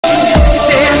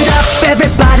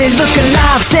Everybody look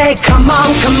alive, say come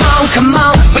on, come on, come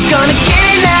on. We're gonna get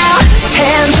it now.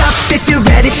 Hands up if you're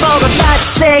ready for a fight.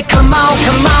 Say come on,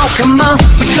 come on, come on.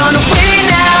 We're gonna win it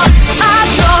now. I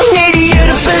don't need you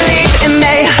to believe in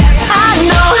me. I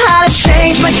know how to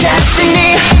change my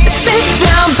destiny. Sit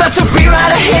down, about to rewrite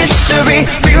our history.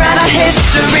 Rewrite our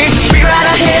history, rewrite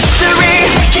our history.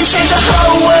 We can change the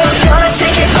whole world, gonna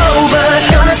take it over.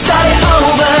 Gonna start it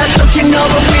over. Don't you know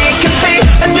that we can be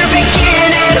a new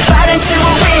beginning? Fighting till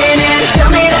we're winning. Tell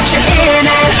me that you're in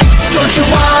it. Don't you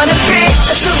wanna be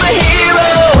a superhero?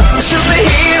 A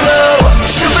superhero, a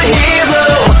superhero.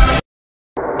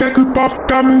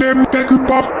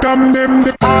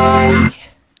 I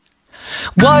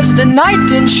was the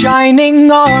knight in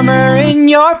shining armor in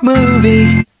your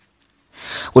movie.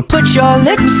 Would put your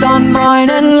lips on mine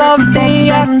and love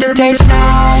the aftertaste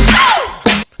now.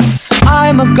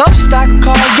 I'm a ghost, I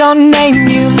call your name,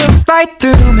 you look right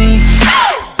through me.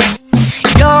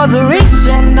 You're the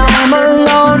reason I'm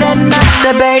alone and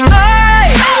masturbate.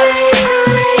 Hey!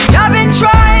 I've been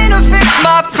trying to fix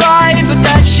my pride, but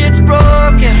that shit's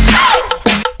broken.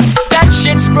 That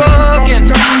shit's broken.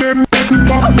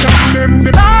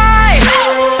 Lie,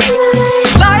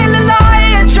 lie, lie,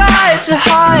 lie, and try to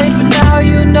hide, but now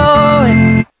you know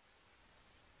it.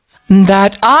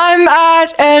 That I'm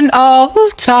at an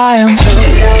all-time.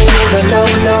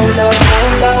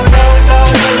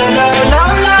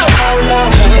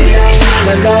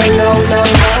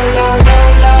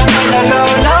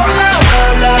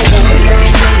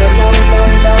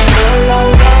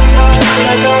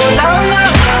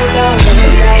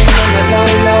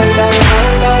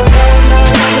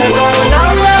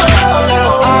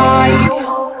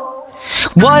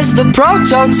 Was the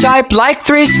prototype, like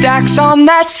 3 stacks on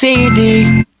that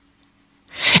CD.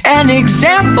 An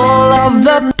example of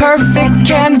the perfect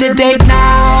candidate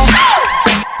now.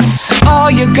 All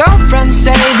your girlfriends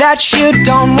say that you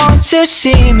don't want to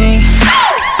see me.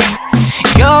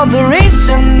 You're the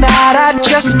reason that I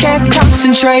just can't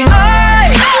concentrate.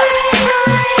 Hey!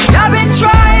 I've been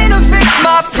trying to fix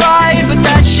my pride, but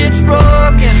that shit's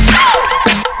broken.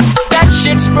 That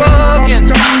shit's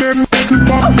broken.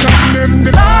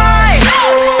 Lie,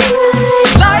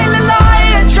 lie, lie, lie,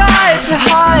 and try to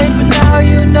hide, but now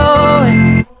you know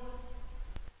it.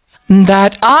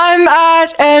 That I'm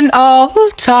at an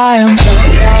all-time.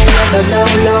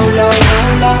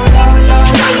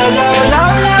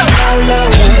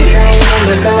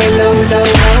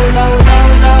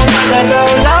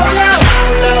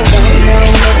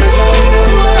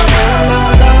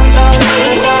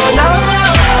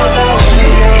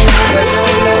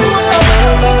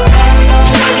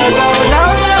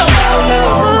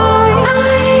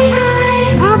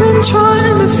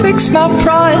 Trying to fix my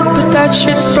pride, but that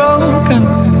shit's broken.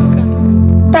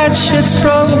 That shit's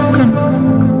broken.